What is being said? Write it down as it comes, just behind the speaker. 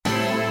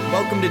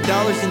Welcome to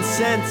Dollars and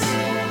Cents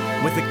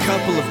with a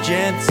couple of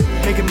gents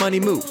making money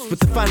moves with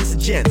the finest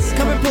of gents.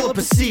 Come and pull up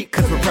a seat,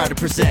 cause we're proud to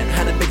present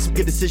how to make some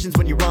good decisions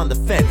when you're on the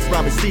fence.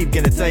 Rob and Steve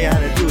gonna tell you how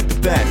to do it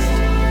the best.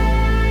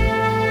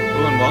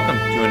 Hello and welcome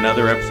to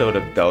another episode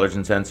of Dollars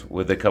and Cents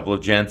with a couple of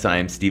gents. I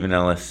am Stephen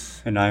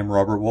Ellis. And I'm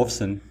Robert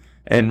Wolfson.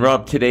 And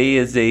Rob, today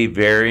is a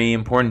very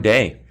important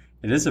day.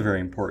 It is a very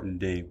important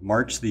day.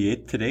 March the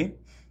 8th today.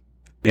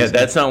 Yeah,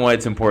 that's not why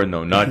it's important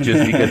though, not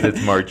just because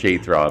it's March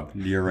 8th, Rob.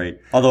 You're right.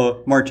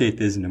 Although March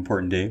 8th is an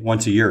important day.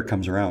 Once a year it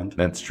comes around.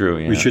 That's true,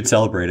 yeah. We should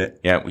celebrate it.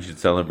 Yeah, we should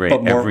celebrate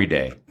every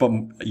day. But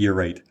you're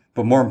right.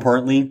 But more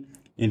importantly,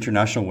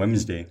 International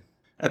Women's Day.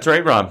 That's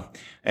right, Rob.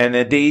 And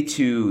a day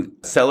to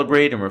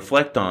celebrate and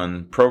reflect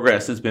on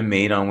progress has been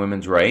made on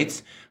women's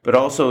rights, but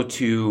also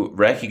to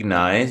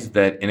recognize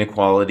that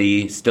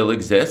inequality still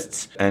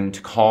exists and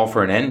to call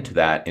for an end to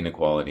that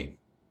inequality.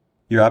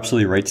 You're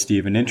absolutely right,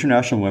 Steve. And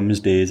International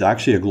Women's Day is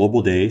actually a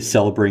global day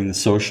celebrating the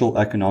social,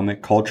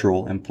 economic,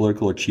 cultural, and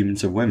political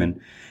achievements of women.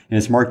 And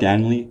it's marked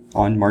annually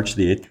on March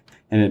the 8th.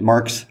 And it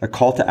marks a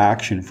call to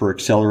action for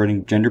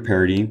accelerating gender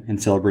parity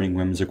and celebrating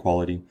women's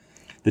equality.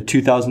 The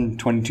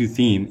 2022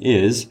 theme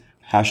is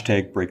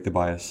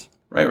 #BreakTheBias.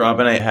 Right,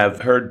 Robin. I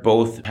have heard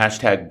both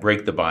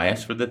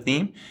 #BreakTheBias for the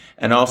theme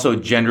and also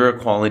gender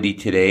equality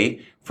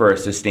today for a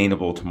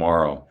sustainable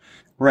tomorrow.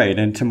 Right,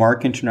 and to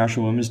mark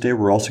International Women's Day,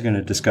 we're also going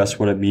to discuss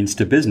what it means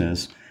to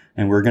business.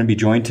 And we're going to be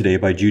joined today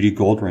by Judy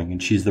Goldring,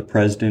 and she's the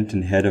president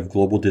and head of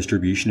global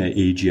distribution at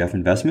AGF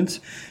Investments.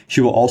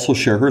 She will also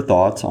share her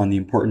thoughts on the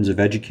importance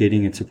of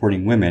educating and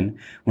supporting women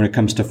when it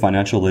comes to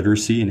financial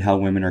literacy and how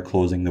women are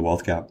closing the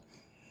wealth gap.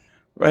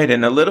 Right,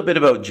 and a little bit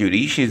about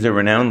Judy. She's a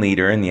renowned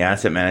leader in the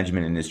asset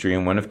management industry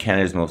and one of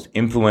Canada's most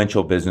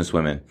influential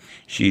businesswomen.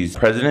 She's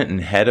president and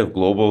head of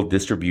global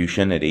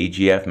distribution at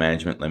AGF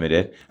Management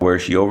Limited, where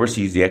she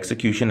oversees the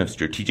execution of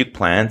strategic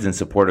plans in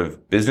support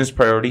of business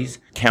priorities,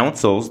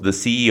 counsels the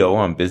CEO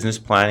on business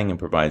planning, and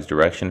provides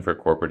direction for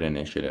corporate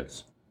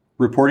initiatives.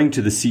 Reporting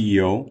to the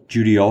CEO,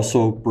 Judy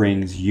also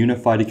brings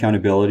unified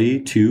accountability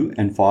to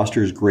and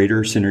fosters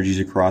greater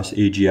synergies across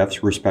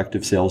AGF's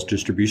respective sales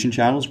distribution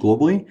channels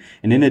globally.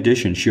 And in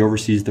addition, she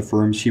oversees the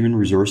firm's human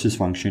resources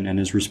function and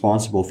is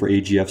responsible for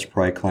AGF's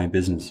private client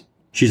business.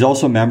 She's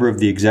also a member of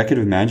the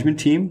executive management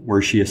team,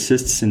 where she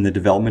assists in the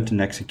development and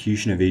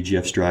execution of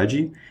AGF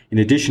strategy. In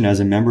addition,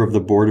 as a member of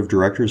the board of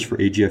directors for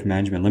AGF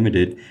Management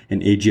Limited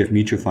and AGF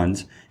Mutual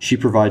Funds, she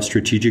provides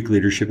strategic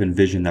leadership and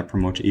vision that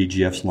promotes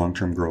AGF's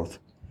long-term growth.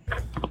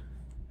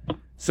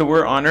 So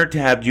we're honored to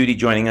have Judy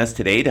joining us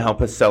today to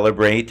help us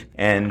celebrate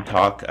and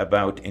talk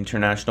about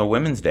International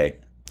Women's Day.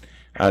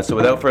 So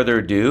without further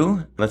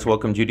ado, let's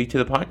welcome Judy to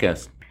the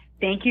podcast.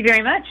 Thank you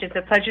very much. It's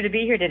a pleasure to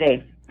be here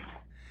today.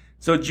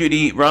 So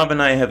Judy, Rob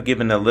and I have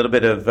given a little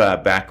bit of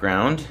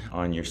background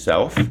on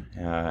yourself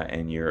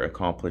and your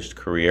accomplished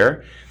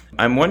career.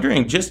 I'm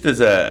wondering, just as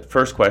a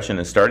first question,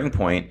 a starting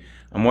point,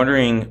 I'm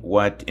wondering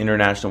what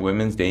International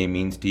Women's Day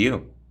means to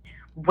you.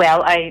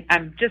 Well,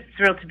 I'm just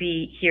thrilled to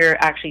be here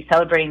actually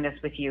celebrating this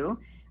with you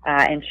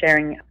and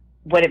sharing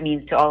what it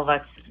means to all of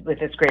us with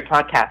this great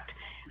podcast.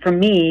 For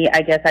me,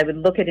 I guess I would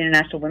look at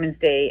International Women's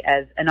Day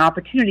as an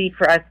opportunity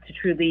for us to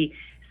truly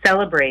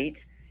celebrate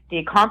the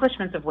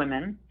accomplishments of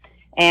women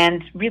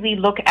and really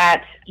look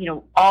at,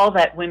 all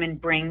that women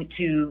bring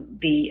to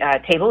the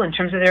table in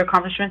terms of their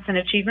accomplishments and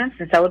achievements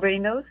and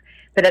celebrating those.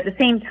 But at the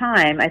same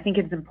time, I think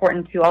it's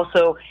important to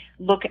also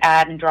look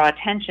at and draw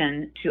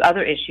attention to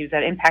other issues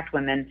that impact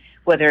women,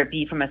 whether it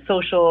be from a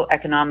social,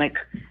 economic,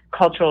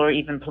 cultural, or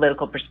even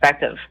political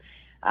perspective.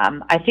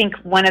 I think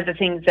one of the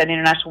things that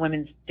International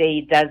Women's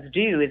Day does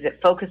do is it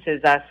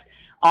focuses us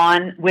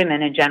on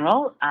women in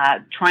general,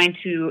 trying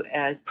to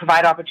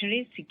provide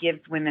opportunities to give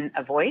women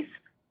a voice,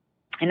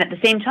 and at the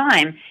same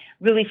time,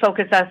 really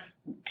focus us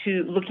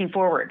to looking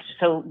forward.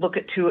 So look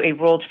to a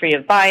world free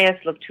of bias,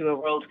 look to a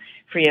world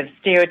free of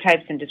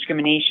stereotypes and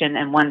discrimination,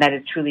 and one that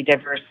is truly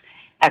diverse,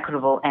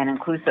 equitable, and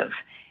inclusive.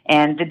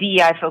 And the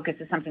DEI focus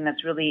is something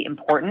that's really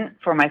important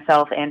for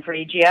myself and for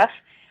AGF.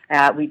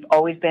 We've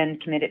always been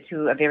committed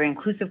to a very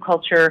inclusive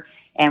culture,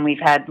 and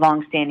we've had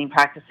long-standing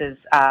practices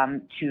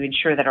to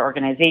ensure that our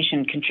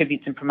organization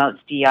contributes and promotes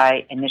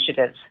DEI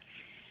initiatives.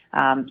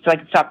 So I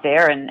can stop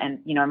there, and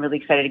I'm really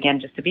excited again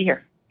just to be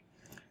here.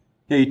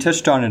 Yeah, you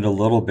touched on it a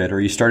little bit, or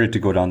you started to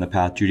go down the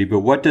path, Judy, but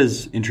what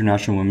does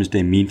International Women's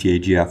Day mean to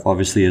AGF?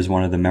 Obviously, as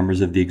one of the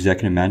members of the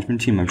executive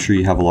management team, I'm sure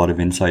you have a lot of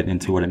insight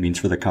into what it means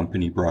for the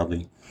company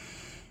broadly.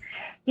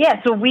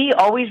 Yeah, so we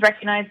always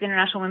recognize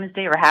International Women's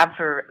Day, or have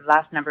for the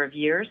last number of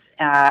years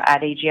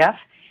at AGF.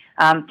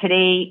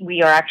 Today,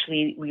 we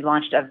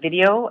launched a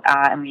video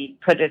and we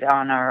put it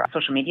on our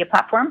social media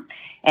platform,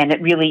 and it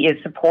really is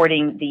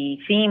supporting the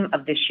theme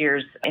of this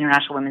year's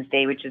International Women's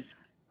Day, which is,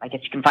 I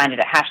guess you can find it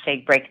at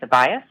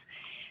 #BreakTheBias.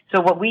 So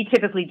what we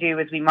typically do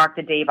is we mark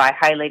the day by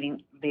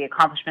highlighting the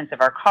accomplishments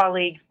of our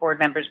colleagues, board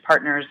members,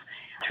 partners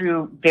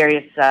through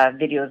various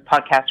videos,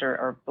 podcasts,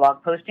 or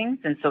blog postings.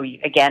 And so,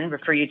 again,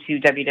 refer you to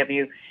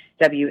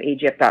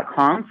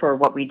www.agf.com for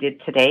what we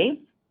did today.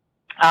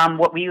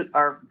 What we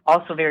are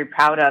also very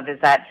proud of is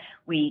that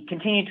we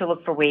continue to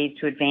look for ways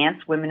to advance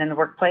women in the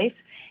workplace.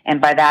 And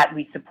by that,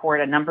 we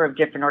support a number of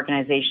different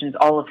organizations,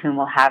 all of whom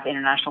will have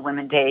International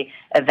Women's Day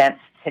events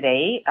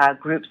today.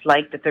 Groups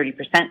like the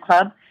 30%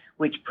 Club,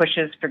 which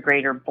pushes for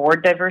greater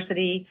board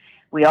diversity.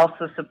 We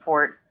also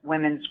support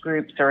women's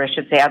groups, or I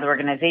should say other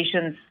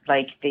organizations,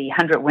 like the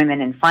 100 Women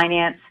in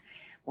Finance.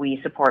 We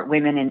support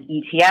women in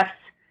ETFs,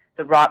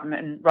 the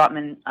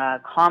Rotman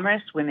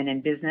Commerce, Women in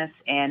Business,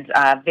 and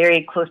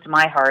very close to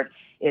my heart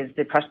is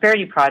the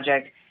Prosperity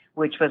Project,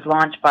 which was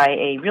launched by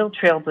a real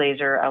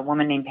trailblazer, a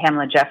woman named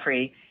Pamela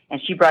Jeffrey, and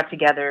she brought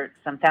together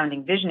some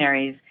founding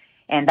visionaries,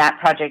 and that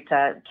project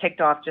kicked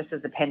off just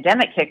as the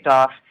pandemic kicked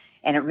off,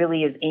 and it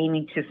really is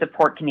aiming to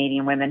support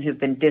Canadian women who've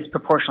been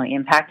disproportionately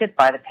impacted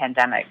by the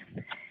pandemic.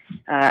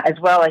 As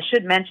well, I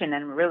should mention,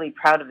 and I'm really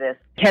proud of this,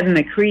 Kevin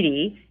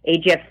McCready,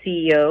 AGF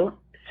CEO,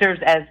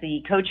 serves as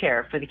the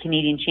co-chair for the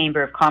Canadian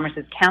Chamber of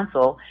Commerce's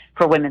Council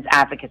for Women's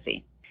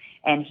Advocacy.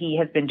 And he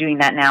has been doing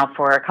that now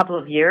for a couple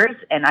of years,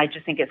 and I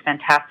just think it's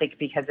fantastic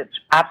because it's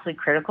absolutely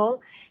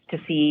critical to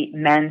see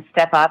men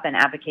step up and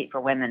advocate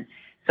for women.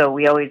 So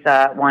we always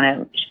want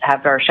to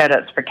have our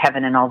shout-outs for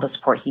Kevin and all the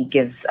support he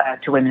gives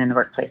to women in the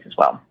workplace as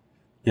well.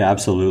 Yeah,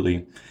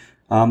 absolutely.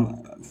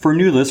 For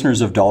new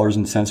listeners of Dollars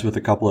and Cents with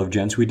a Couple of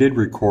Gents, we did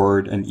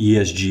record an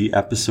ESG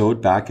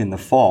episode back in the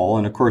fall.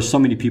 And of course, so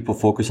many people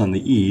focus on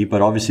the E,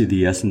 but obviously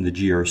the S and the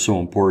G are so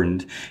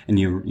important. And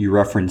you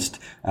referenced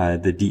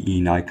the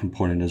DE&I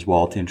component as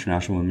well to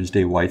International Women's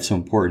Day, why it's so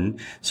important.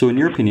 So in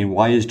your opinion,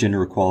 why is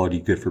gender equality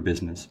good for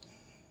business?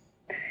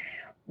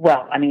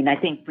 Well, I mean, I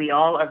think we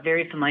all are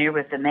very familiar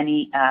with the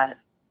many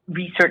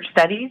research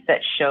studies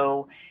that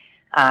show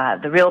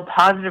the real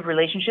positive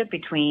relationship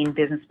between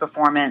business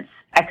performance,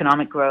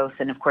 economic growth,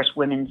 and of course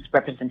women's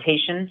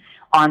representation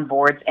on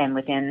boards and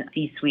within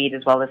C-suite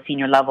as well as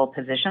senior level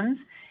positions.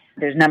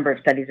 There's a number of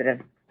studies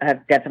that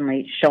have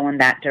definitely shown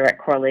that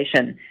direct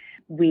correlation.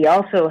 We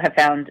also have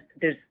found,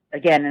 there's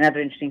again,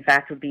 another interesting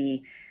fact would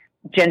be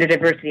gender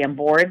diversity on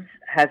boards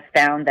has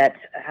found that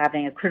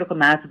having a critical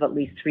mass of at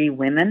least 3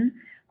 women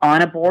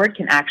on a board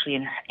can actually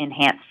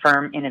enhance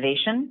firm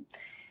innovation.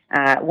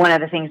 One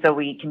of the things that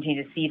we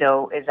continue to see,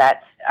 though, is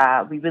that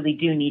we really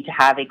do need to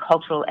have a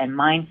cultural and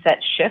mindset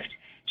shift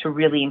to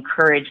really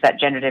encourage that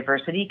gender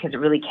diversity, because it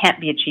really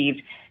can't be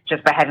achieved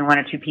just by having 1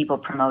 or 2 people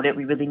promote it.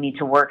 We really need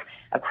to work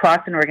across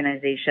an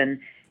organization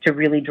to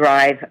really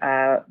drive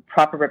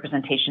proper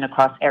representation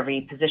across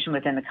every position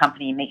within the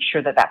company and make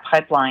sure that that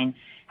pipeline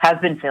has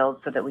been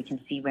filled so that we can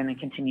see women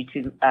continue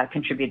to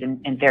contribute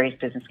in various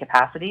business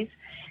capacities.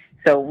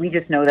 So we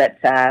just know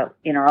that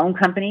in our own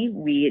company,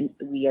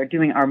 we are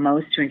doing our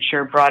most to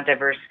ensure broad,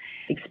 diverse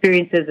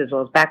experiences as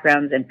well as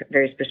backgrounds and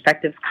various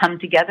perspectives come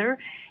together.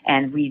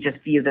 And we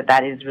just view that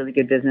that is really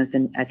good business,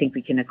 and I think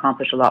we can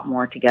accomplish a lot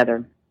more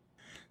together.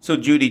 So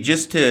Judy,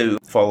 just to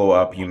follow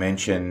up, you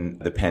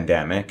mentioned the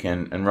pandemic,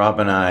 and Rob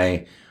and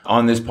I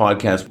on this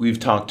podcast, we've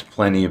talked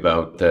plenty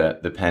about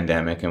the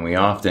pandemic, and we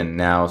often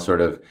now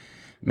sort of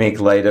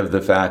make light of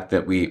the fact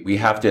that we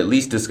have to at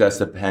least discuss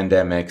the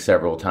pandemic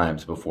several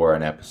times before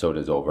an episode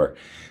is over.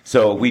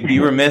 So we'd be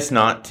remiss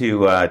not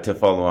to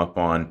follow up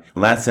on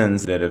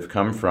lessons that have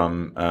come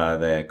from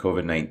the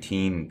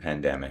COVID-19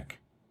 pandemic.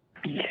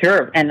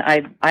 Sure. And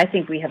I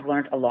think we have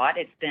learned a lot.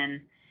 It's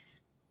been,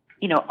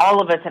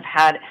 all of us have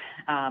had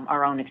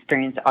our own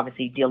experience,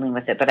 obviously, dealing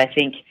with it. But I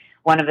think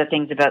one of the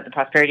things about the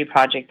Prosperity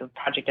Project, the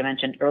project I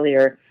mentioned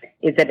earlier,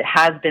 is that it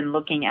has been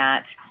looking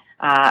at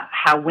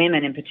how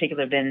women in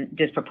particular have been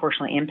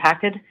disproportionately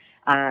impacted.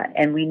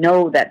 And we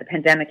know that the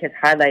pandemic has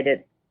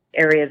highlighted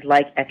areas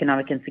like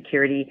economic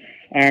insecurity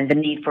and the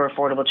need for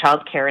affordable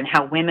childcare, and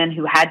how women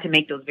who had to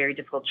make those very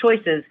difficult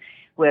choices,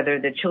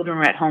 whether the children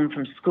were at home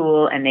from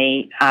school and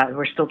they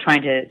were still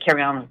trying to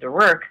carry on with their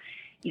work,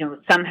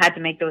 some had to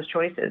make those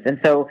choices. And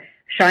so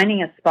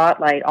shining a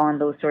spotlight on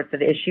those sorts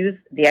of issues,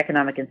 the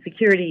economic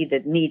insecurity, the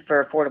need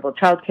for affordable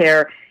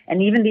childcare,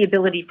 and even the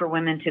ability for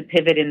women to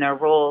pivot in their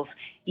roles,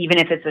 even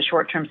if it's a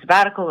short-term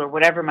sabbatical or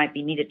whatever might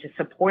be needed to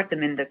support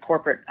them in the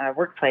corporate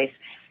workplace,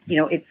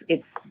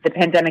 it's the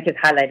pandemic has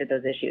highlighted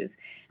those issues.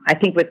 I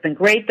think what's been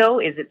great, though,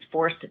 is it's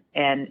forced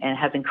and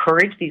has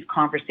encouraged these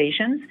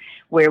conversations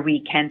where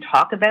we can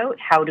talk about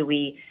how do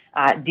we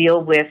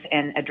deal with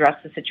and address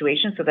the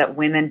situation so that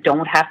women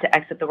don't have to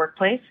exit the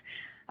workplace.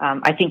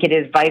 I think it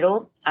is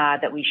vital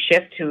that we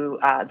shift to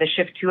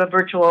a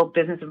virtual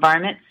business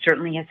environment.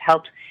 Certainly has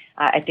helped,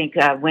 I think,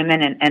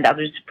 women and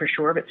others for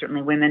sure, but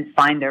certainly women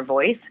find their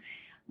voice.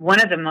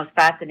 One of the most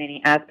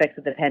fascinating aspects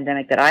of the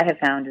pandemic that I have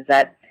found is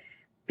that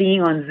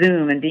being on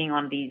Zoom and being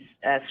on these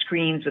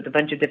screens with a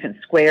bunch of different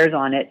squares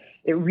on it,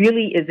 it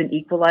really is an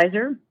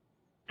equalizer.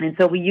 And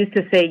so we used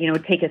to say,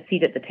 take a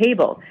seat at the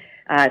table,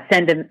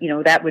 send them,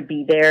 that would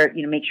be there,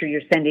 make sure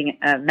you're sending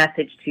a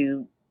message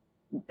to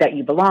that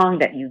you belong,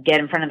 that you get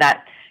in front of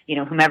that,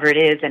 whomever it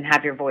is, and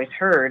have your voice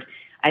heard.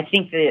 I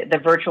think the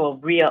virtual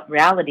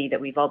reality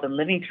that we've all been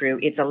living through,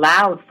 it's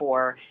allowed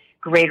for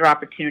greater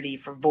opportunity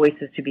for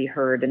voices to be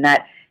heard, and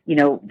that,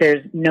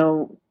 there's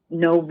no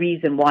no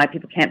reason why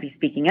people can't be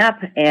speaking up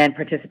and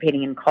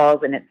participating in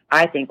calls. And it's,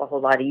 I think, a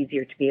whole lot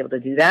easier to be able to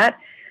do that.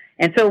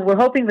 And so we're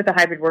hoping with the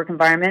hybrid work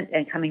environment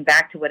and coming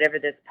back to whatever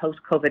this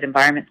post-COVID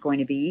environment is going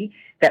to be,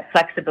 that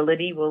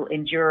flexibility will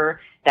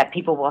endure, that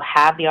people will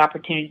have the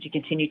opportunity to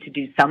continue to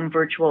do some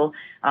virtual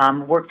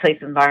workplace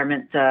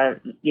environments,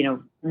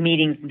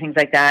 meetings and things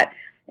like that.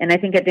 And I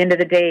think at the end of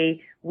the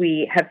day,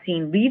 we have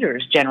seen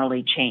leaders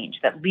generally change,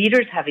 that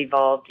leaders have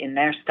evolved in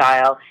their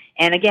style.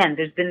 And again,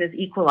 there's been this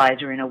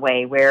equalizer in a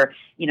way where,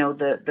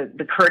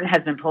 the curtain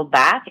has been pulled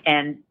back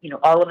and,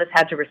 all of us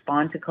had to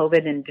respond to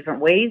COVID in different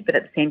ways. But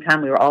at the same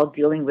time, we were all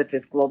dealing with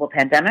this global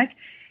pandemic.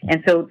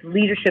 And so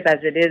leadership as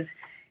it is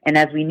and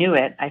as we knew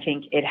it, I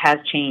think it has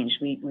changed.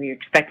 We're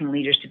expecting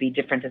leaders to be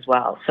different as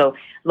well. So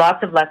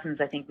lots of lessons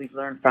I think we've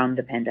learned from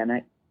the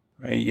pandemic.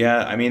 Right.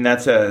 Yeah. I mean,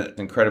 that's an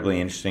incredibly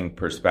interesting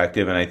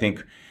perspective. And I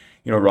think,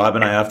 Rob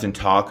and I often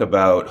talk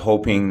about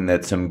hoping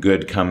that some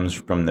good comes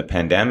from the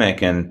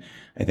pandemic. And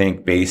I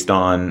think based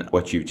on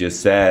what you've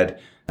just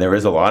said, there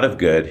is a lot of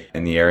good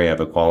in the area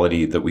of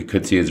equality that we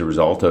could see as a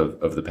result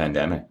of the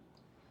pandemic.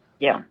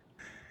 Yeah.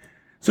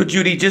 So,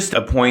 Judy, just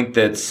a point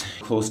that's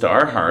close to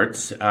our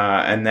hearts,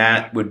 and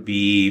that would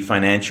be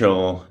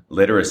financial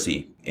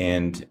literacy.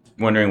 And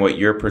wondering what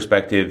your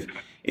perspective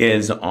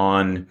is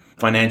on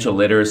financial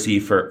literacy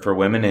for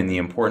women and the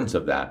importance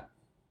of that.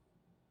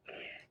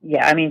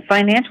 Yeah, I mean,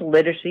 financial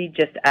literacy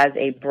just as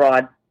a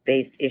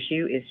broad-based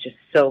issue is just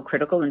so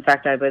critical. In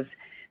fact, I was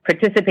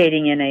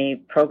participating in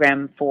a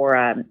program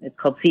it's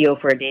called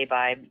CEO for a Day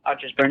by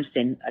Audrey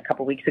Bernstein a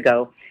couple weeks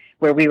ago,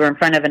 where we were in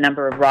front of a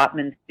number of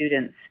Rotman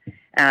students,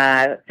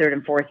 third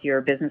and fourth year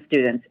business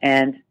students,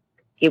 and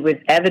it was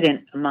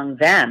evident among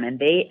them, and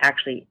they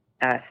actually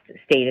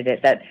stated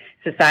it, that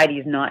society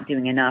is not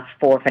doing enough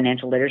for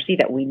financial literacy,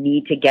 that we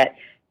need to get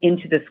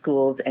into the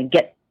schools and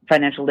get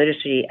financial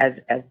literacy as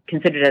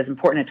considered as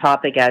important a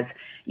topic as,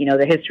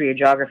 the history or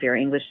geography or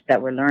English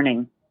that we're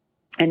learning.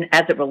 And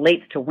as it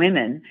relates to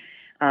women,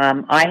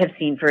 I have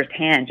seen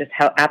firsthand just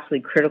how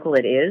absolutely critical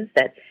it is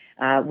that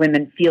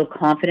women feel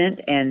confident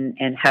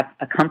and have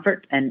a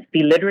comfort and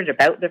be literate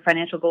about their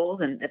financial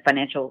goals and the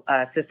financial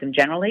system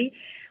generally.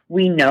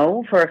 We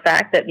know for a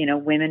fact that,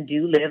 women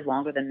do live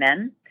longer than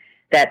men,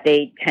 that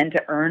they tend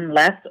to earn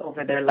less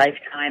over their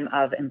lifetime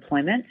of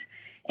employment.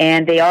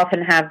 And they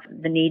often have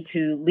the need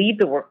to leave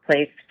the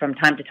workplace from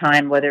time to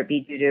time, whether it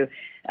be due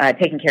to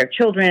taking care of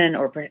children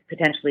or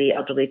potentially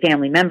elderly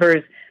family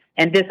members.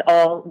 And this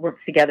all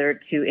works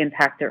together to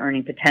impact their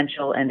earning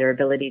potential and their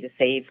ability to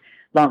save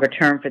longer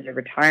term for their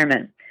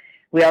retirement.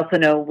 We also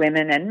know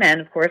women and men,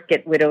 of course,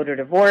 get widowed or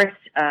divorced,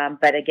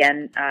 but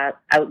again,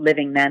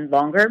 outliving men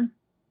longer.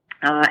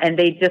 And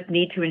they just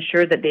need to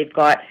ensure that they've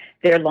got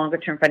their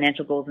longer-term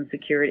financial goals and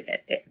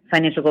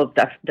financial goals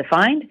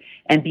defined,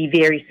 and be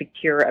very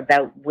secure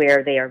about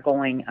where they are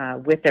going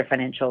with their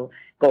financial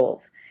goals.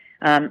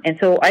 And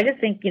so I just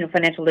think,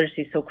 financial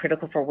literacy is so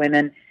critical for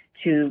women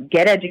to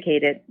get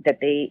educated, that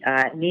they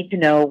need to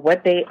know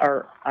what they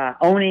are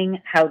owning,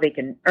 how they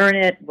can earn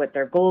it, what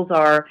their goals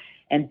are,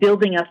 and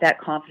building up that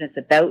confidence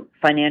about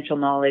financial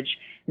knowledge,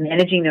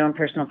 managing their own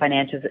personal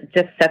finances. It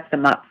just sets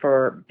them up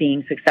for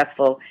being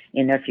successful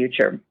in their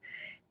future.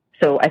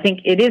 So I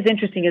think it is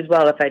interesting as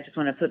well, if I just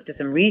want to flip to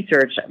some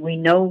research, we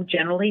know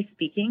generally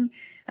speaking,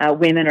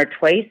 women are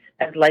twice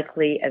as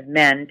likely as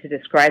men to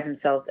describe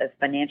themselves as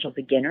financial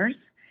beginners.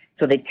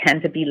 So they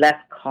tend to be less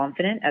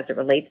confident as it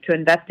relates to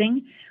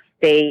investing.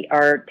 They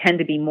tend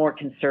to be more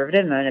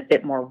conservative and a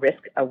bit more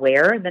risk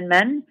aware than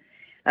men.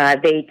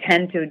 They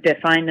tend to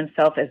define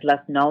themselves as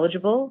less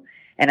knowledgeable.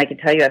 And I can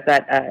tell you, I've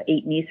got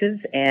 8 nieces,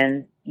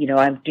 and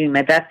I'm doing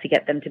my best to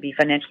get them to be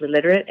financially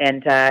literate,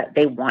 and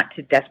they want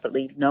to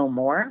desperately know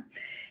more.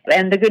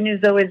 And the good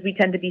news, though, is we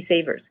tend to be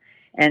savers.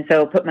 And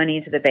so put money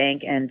into the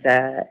bank and,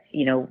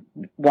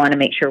 want to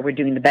make sure we're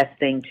doing the best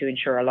thing to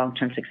ensure our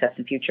long-term success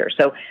and future.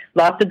 So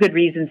lots of good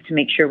reasons to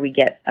make sure we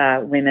get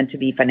women to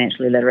be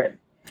financially literate.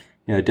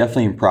 Yeah,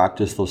 definitely in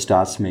practice, those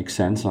stats make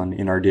sense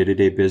in our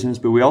day-to-day business.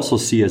 But we also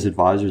see as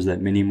advisors that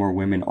many more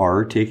women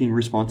are taking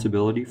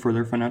responsibility for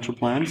their financial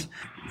plans.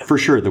 For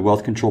sure, the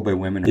wealth control by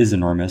women is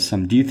enormous.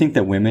 Do you think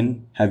that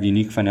women have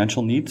unique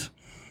financial needs?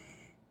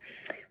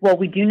 Well,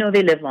 we do know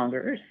they live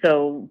longer.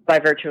 So by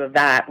virtue of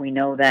that, we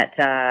know that,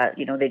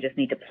 they just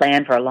need to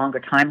plan for a longer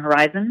time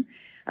horizon.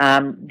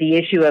 The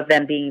issue of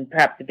them being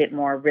perhaps a bit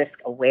more risk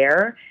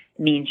aware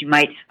means you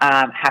might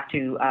have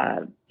to,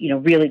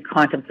 really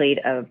contemplate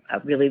a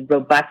really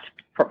robust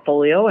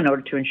portfolio in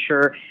order to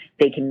ensure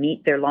they can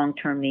meet their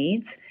long-term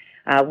needs.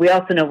 We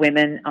also know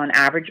women on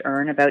average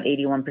earn about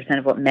 81%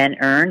 of what men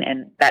earn,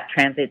 and that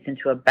translates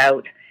into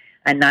about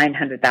a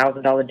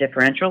 $900,000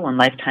 differential on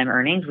lifetime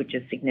earnings, which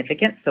is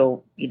significant.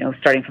 So,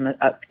 starting from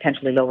a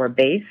potentially lower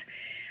base.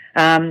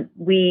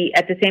 We,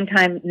 at the same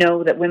time,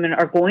 know that women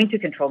are going to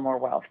control more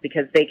wealth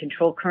because they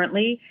control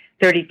currently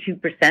 32%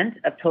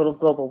 of total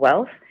global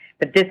wealth.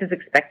 But this is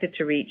expected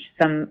to reach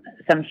some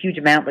huge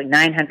amount, like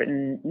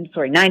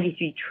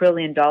 $93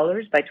 trillion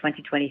by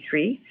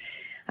 2023.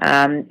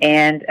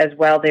 And as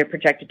well, they're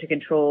projected to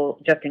control,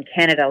 just in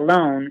Canada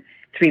alone,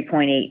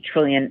 $3.8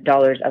 trillion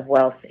of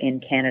wealth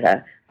in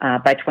Canada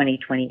by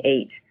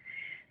 2028.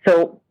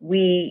 So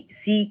we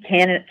see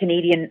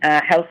Canadian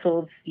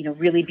households,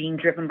 really being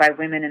driven by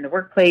women in the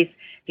workplace,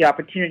 the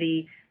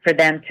opportunity for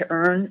them to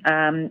earn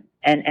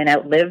and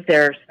outlive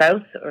their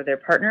spouse or their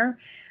partner.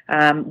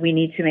 We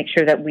need to make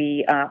sure that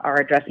we are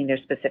addressing their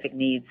specific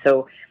needs.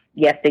 So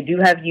yes, they do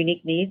have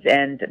unique needs.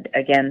 And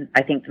again,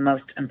 I think the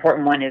most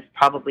important one is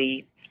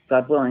probably,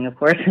 God willing, of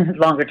course,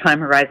 longer time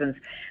horizons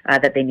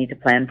that they need to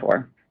plan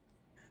for.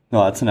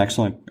 No, that's an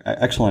excellent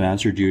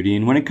answer, Judy.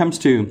 And when it comes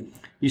to,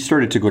 you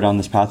started to go down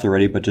this path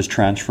already, but just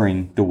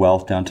transferring the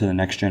wealth down to the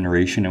next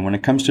generation. And when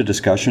it comes to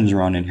discussions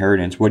around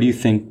inheritance, what do you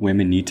think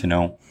women need to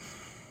know?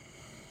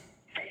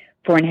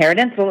 For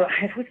inheritance, well,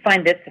 I would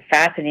find this a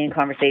fascinating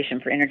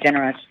conversation for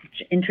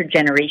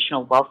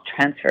intergenerational wealth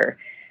transfer.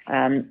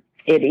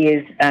 It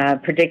is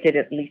predicted,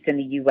 at least in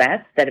the U.S.,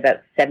 that about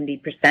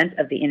 70%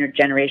 of the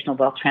intergenerational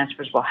wealth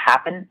transfers will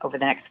happen over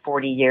the next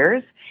 40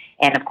 years.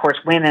 And, of course,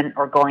 women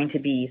are going to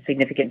be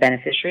significant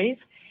beneficiaries.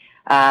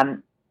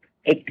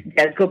 It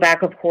does go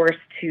back, of course,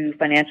 to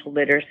financial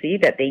literacy,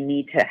 that they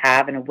need to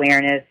have an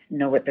awareness,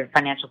 know what their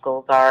financial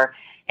goals are,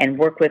 and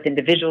work with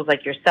individuals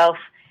like yourself,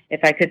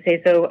 if I could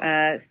say so,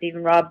 Steve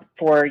and Rob,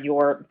 for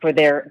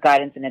their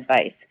guidance and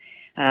advice.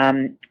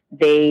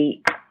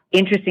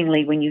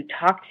 Interestingly, when you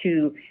talk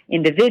to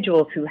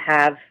individuals who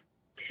have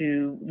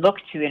to look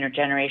to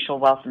intergenerational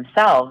wealth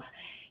themselves,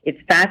 it's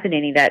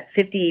fascinating that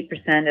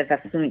 58% of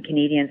affluent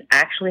Canadians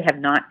actually have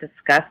not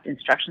discussed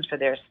instructions for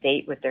their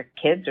estate with their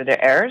kids or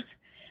their heirs.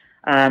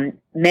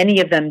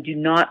 Many of them do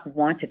not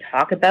want to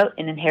talk about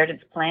an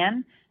inheritance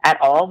plan at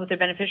all with their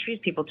beneficiaries.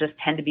 People just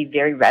tend to be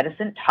very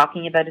reticent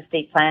talking about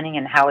estate planning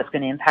and how it's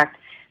going to impact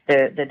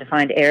the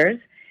defined heirs.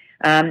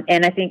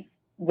 And I think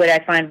what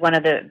I find one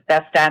of the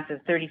best stats is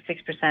 36%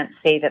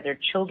 say that their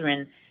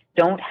children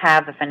don't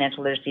have the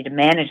financial literacy to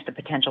manage the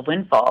potential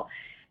windfall.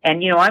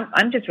 And,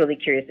 I'm just really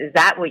curious, is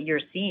that what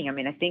you're seeing? I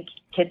mean, I think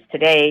kids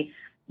today,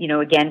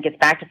 again, gets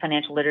back to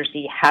financial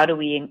literacy. How do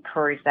we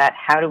encourage that?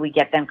 How do we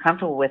get them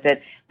comfortable with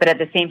it? But at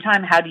the same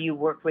time, how do you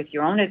work with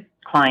your own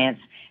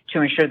clients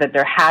to ensure that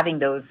they're having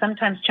those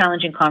sometimes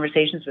challenging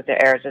conversations with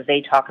their heirs as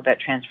they talk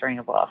about transferring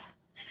of wealth?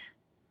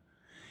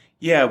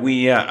 Yeah,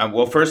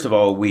 well, first of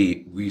all,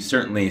 we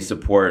certainly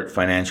support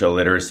financial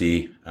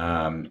literacy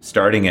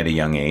starting at a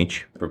young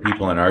age. For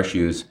people in our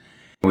shoes,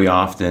 we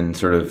often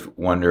sort of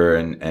wonder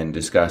and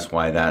discuss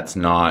why that's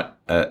not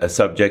a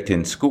subject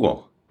in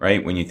school,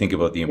 right? When you think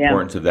about the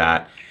importance of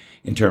that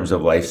in terms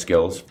of life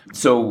skills.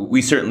 So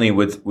we certainly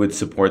would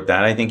support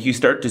that. I think you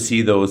start to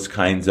see those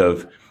kinds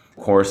of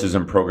courses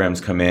and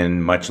programs come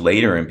in much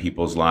later in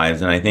people's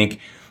lives. And I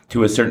think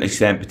to a certain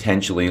extent,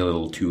 potentially a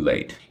little too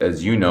late.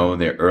 As you know,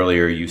 the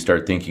earlier you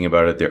start thinking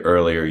about it, the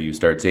earlier you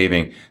start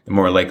saving, the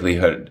more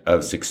likelihood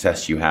of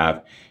success you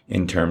have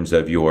in terms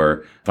of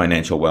your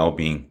financial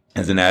well-being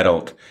as an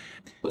adult.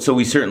 So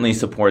we certainly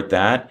support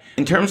that.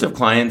 In terms of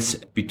clients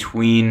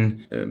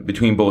between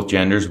both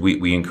genders,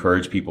 we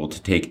encourage people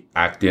to take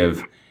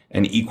active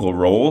and equal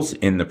roles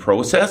in the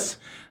process.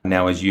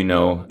 Now, as you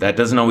know, that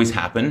doesn't always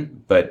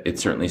happen, but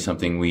it's certainly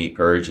something we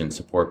encourage and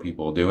support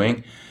people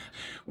doing.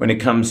 When it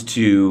comes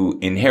to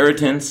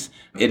inheritance,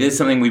 it is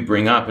something we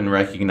bring up in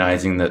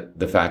recognizing that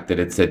the fact that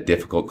it's a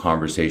difficult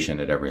conversation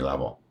at every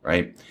level,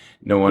 right?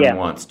 No one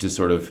wants to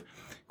sort of,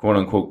 quote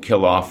unquote,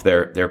 kill off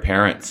their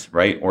parents,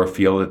 right? Or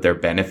feel that they're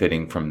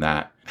benefiting from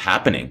that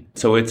happening.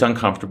 So it's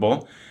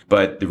uncomfortable,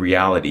 but the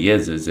reality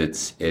is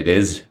it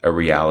is a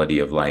reality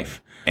of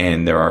life,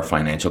 and there are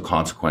financial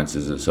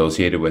consequences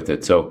associated with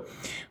it. So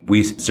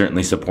we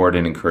certainly support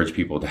and encourage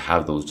people to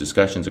have those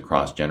discussions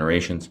across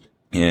generations.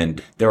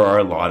 And there are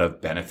a lot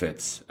of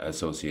benefits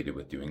associated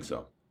with doing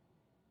so.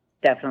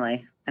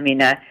 Definitely. I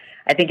mean, I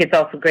think it's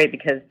also great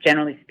because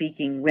generally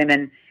speaking,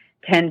 women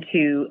tend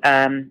to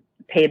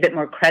pay a bit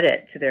more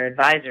credit to their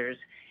advisors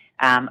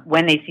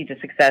when they see the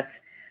success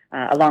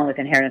along with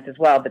inheritance as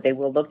well, but they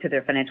will look to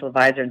their financial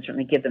advisor and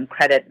certainly give them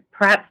credit,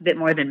 perhaps a bit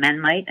more than men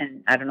might.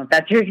 And I don't know if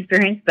that's your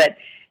experience, but,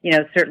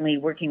 certainly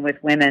working with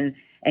women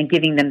and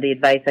giving them the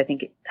advice, I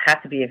think it has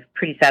to be a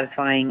pretty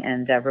satisfying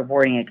and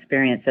rewarding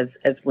experience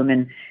as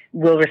women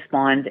will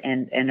respond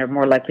and are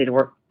more likely to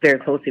work very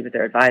closely with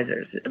their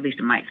advisors, at least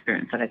in my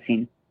experience that I've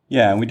seen.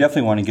 Yeah, and we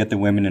definitely want to get the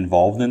women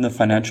involved in the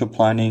financial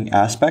planning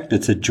aspect.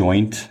 It's a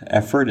joint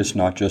effort. It's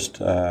not just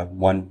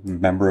one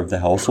member of the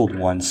household,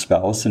 one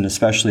spouse. And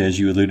especially as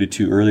you alluded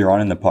to earlier on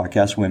in the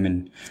podcast,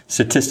 women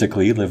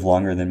statistically live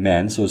longer than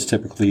men. So it's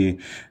typically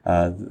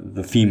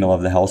the female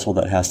of the household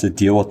that has to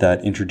deal with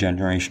that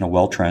intergenerational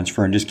wealth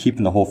transfer, and just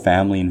keeping the whole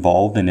family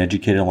involved and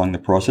educated along the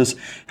process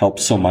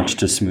helps so much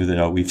to smooth it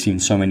out. We've seen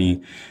so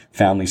many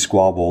family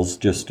squabbles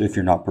just if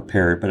you're not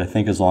prepared. But I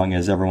think as long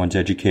as everyone's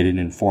educated and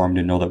informed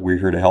and know that we're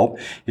here to help,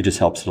 it just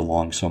helps it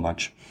along so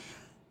much.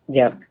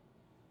 Yeah.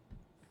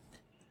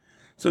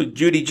 So,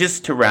 Judy,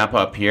 just to wrap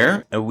up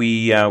here,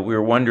 we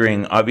were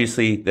wondering,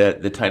 obviously,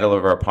 the title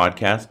of our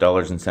podcast,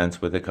 Dollars and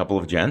Cents with a Couple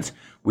of Gents.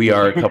 We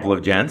are a couple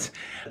of gents.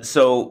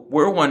 So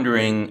we're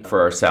wondering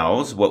for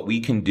ourselves what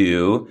we can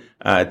do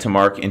to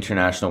mark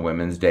International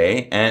Women's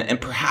Day, and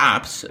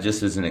perhaps,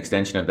 just as an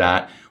extension of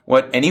that,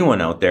 what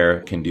anyone out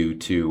there can do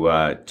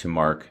to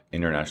mark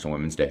International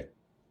Women's Day.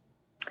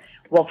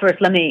 Well, first,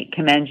 let me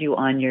commend you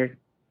on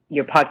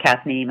your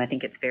podcast name. I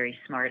think it's very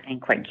smart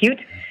and quite cute.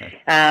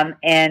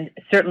 And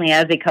certainly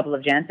as a couple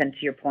of gents, and to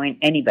your point,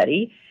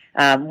 anybody,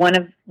 one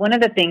of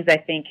the things I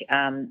think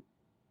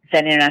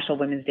that International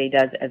Women's Day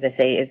does, as I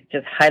say, is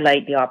just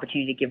highlight the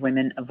opportunity to give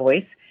women a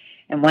voice.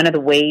 And one of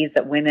the ways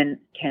that women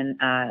can,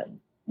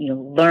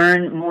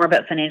 learn more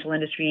about financial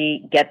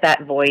industry, get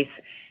that voice,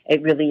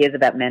 it really is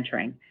about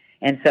mentoring.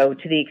 And so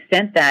to the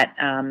extent that,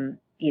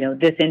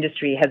 this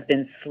industry has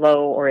been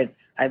slow, or it's,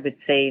 I would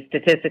say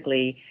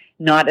statistically,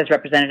 not as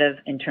representative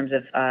in terms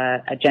of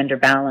a gender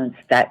balance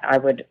that I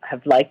would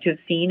have liked to have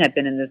seen. I've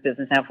been in this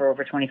business now for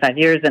over 25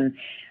 years, and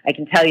I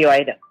can tell you I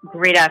had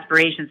great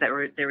aspirations that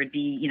there would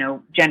be,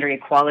 gender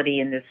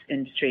equality in this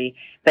industry,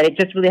 but it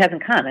just really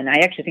hasn't come. And I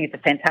actually think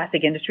it's a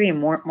fantastic industry,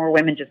 and more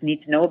women just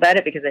need to know about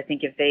it, because I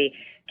think if they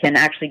can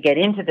actually get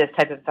into this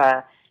type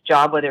of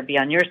job, whether it be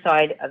on your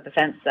side of the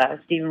fence,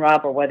 Steve and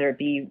Rob, or whether it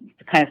be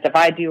the kind of stuff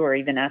I do, or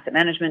even asset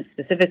management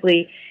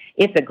specifically,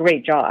 it's a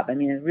great job. I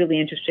mean, it's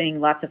really interesting,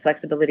 lots of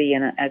flexibility,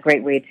 and a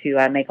great way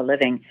to make a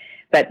living.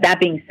 But that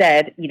being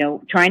said,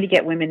 trying to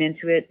get women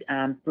into it,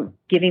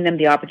 giving them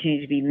the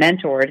opportunity to be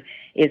mentored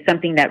is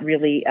something that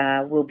really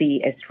will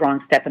be a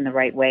strong step in the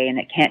right way. And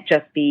it can't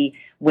just be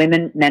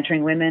women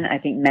mentoring women. I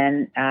think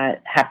men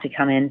have to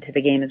come into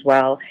the game as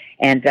well.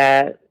 And,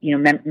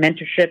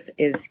 mentorship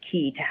is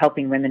key to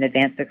helping women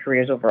advance their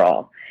careers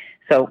overall.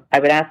 So I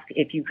would ask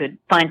if you could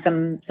find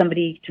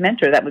somebody to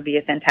mentor. That would be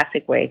a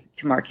fantastic way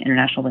to mark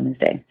International Women's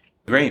Day.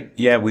 Great.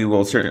 Yeah, we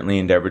will certainly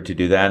endeavor to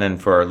do that.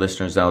 And for our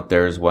listeners out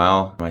there as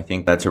well, I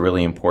think that's a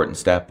really important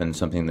step and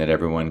something that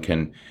everyone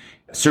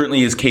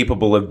certainly is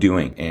capable of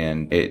doing.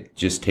 And it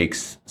just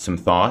takes some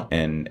thought.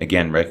 And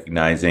again,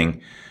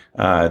 recognizing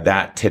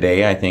that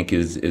today, I think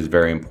is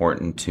very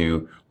important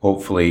to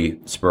hopefully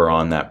spur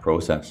on that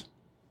process.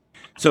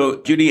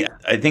 So, Judy,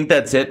 I think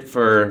that's it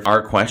for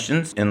our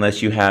questions,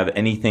 unless you have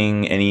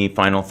any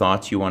final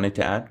thoughts you wanted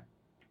to add.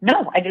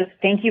 No, I just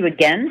thank you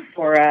again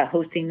for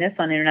hosting this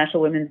on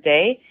International Women's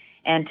Day.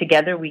 And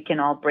together we can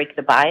all break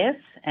the bias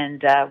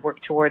and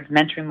work towards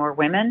mentoring more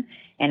women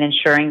and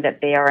ensuring that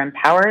they are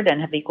empowered and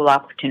have equal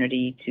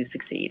opportunity to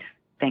succeed.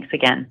 Thanks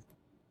again.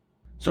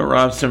 So,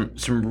 Rob,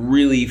 some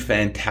really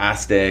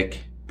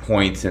fantastic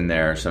points in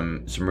there,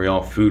 some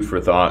real food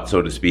for thought,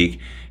 so to speak.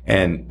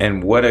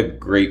 And what a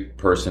great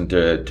person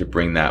to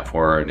bring that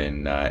forward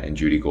in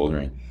Judy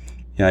Goldring.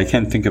 Yeah, I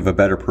can't think of a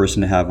better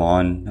person to have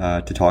on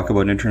to talk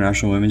about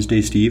International Women's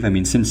Day, Steve. I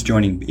mean, since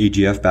joining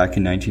AGF back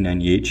in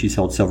 1998, she's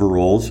held several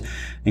roles,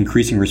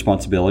 increasing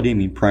responsibility. I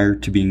mean, prior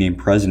to being named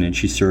president,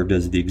 she served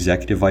as the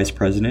executive vice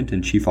president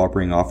and chief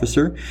operating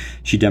officer.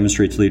 She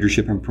demonstrates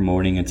leadership in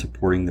promoting and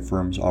supporting the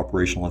firm's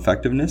operational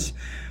effectiveness.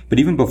 But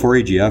even before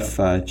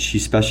AGF, she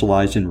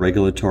specialized in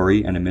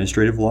regulatory and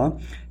administrative law.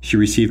 She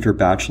received her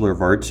Bachelor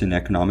of Arts in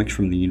Economics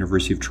from the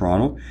University of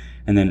Toronto,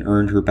 and then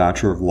earned her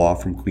Bachelor of Law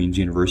from Queen's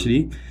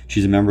University.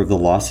 She's a member of the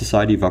Law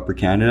Society of Upper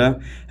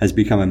Canada, has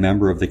become a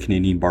member of the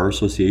Canadian Bar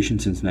Association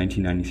since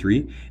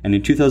 1993, and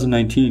in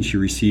 2019 she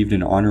received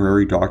an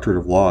honorary Doctorate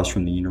of Laws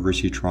from the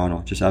University of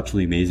Toronto. Just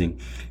absolutely amazing.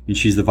 And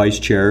she's the Vice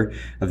Chair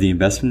of the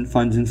Investment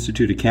Funds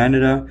Institute of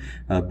Canada,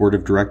 Board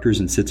of Directors,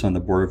 and sits on the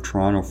Board of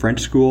Toronto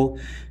French School,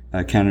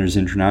 Canada's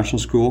International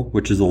School,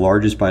 which is the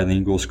largest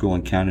bilingual school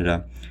in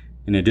Canada.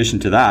 In addition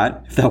to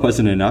that, if that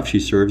wasn't enough, she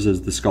serves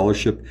as the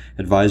Scholarship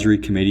Advisory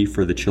Committee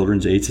for the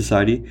Children's Aid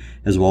Society,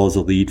 as well as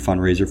a lead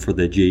fundraiser for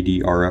the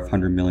JDRF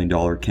 $100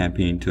 million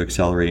campaign to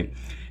accelerate.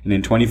 And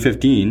in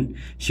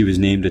 2015, she was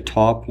named a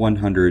Top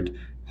 100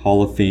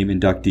 Hall of Fame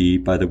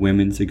inductee by the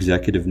Women's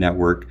Executive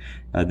Network.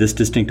 This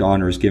distinct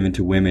honor is given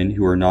to women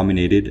who are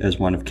nominated as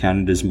one of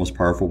Canada's most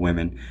powerful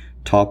women.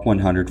 Top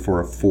 100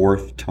 for a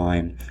fourth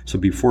time. So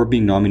before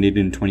being nominated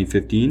in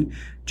 2015,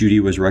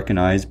 Judy was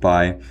recognized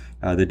by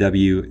the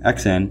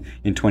WXN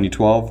in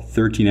 2012,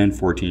 13, and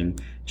 14.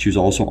 She was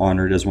also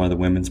honored as one of the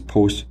Women's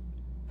Post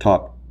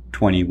Top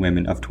 20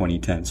 Women of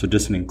 2010. So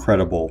just an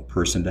incredible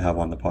person to have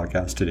on the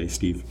podcast today,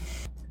 Steve.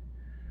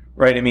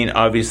 Right. I mean,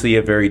 obviously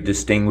a very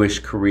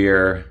distinguished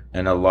career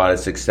and a lot of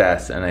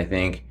success. And I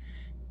think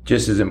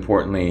just as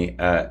importantly,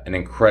 an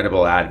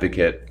incredible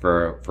advocate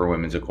for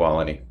women's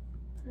equality.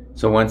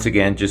 So once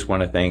again, just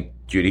want to thank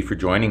Judy for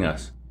joining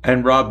us.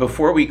 And Rob,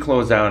 before we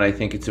close out, I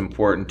think it's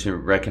important to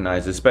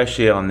recognize,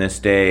 especially on this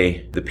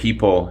day, the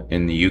people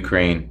in the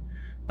Ukraine.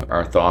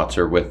 Our thoughts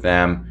are with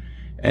them.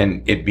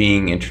 And it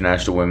being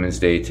International Women's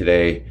Day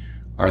today,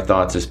 our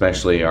thoughts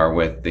especially are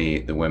with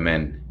the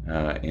women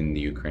in the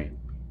Ukraine.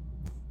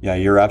 Yeah,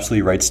 you're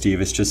absolutely right, Steve.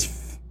 It's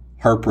just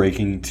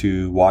heartbreaking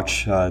to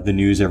watch the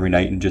news every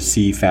night and just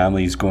see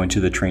families going to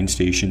the train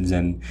stations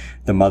and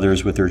the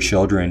mothers with their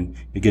children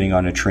getting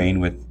on a train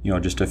with,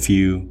 just a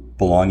few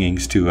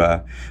belongings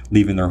to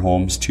leaving their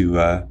homes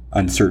to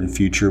uncertain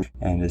future.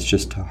 And it's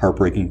just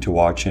heartbreaking to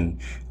watch, and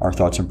our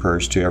thoughts and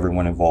prayers to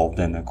everyone involved.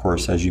 And of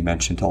course, as you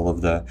mentioned, to all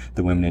of the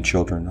women and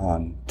children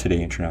on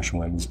today,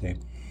 International Women's Day.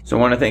 So I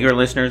want to thank our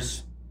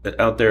listeners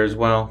out there as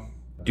well.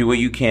 Do what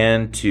you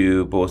can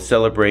to both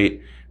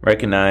celebrate,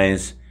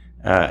 recognize,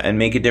 and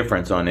make a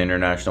difference on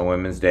International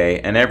Women's Day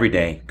and every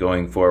day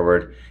going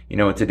forward.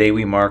 It's a day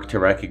we mark to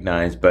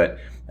recognize, but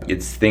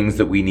it's things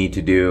that we need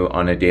to do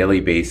on a daily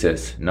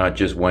basis, not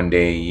just one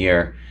day a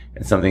year.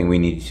 It's something we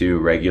need to do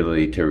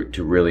regularly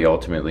to really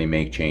ultimately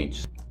make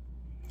change.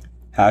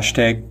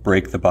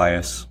 #break the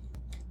bias.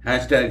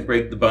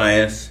 #break the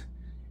bias.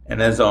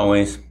 And as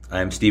always,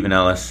 I'm Stephen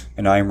Ellis.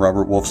 And I'm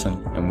Robert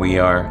Wolfson. And we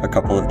are A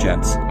Couple of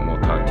Gents. And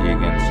we'll talk to you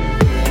again soon.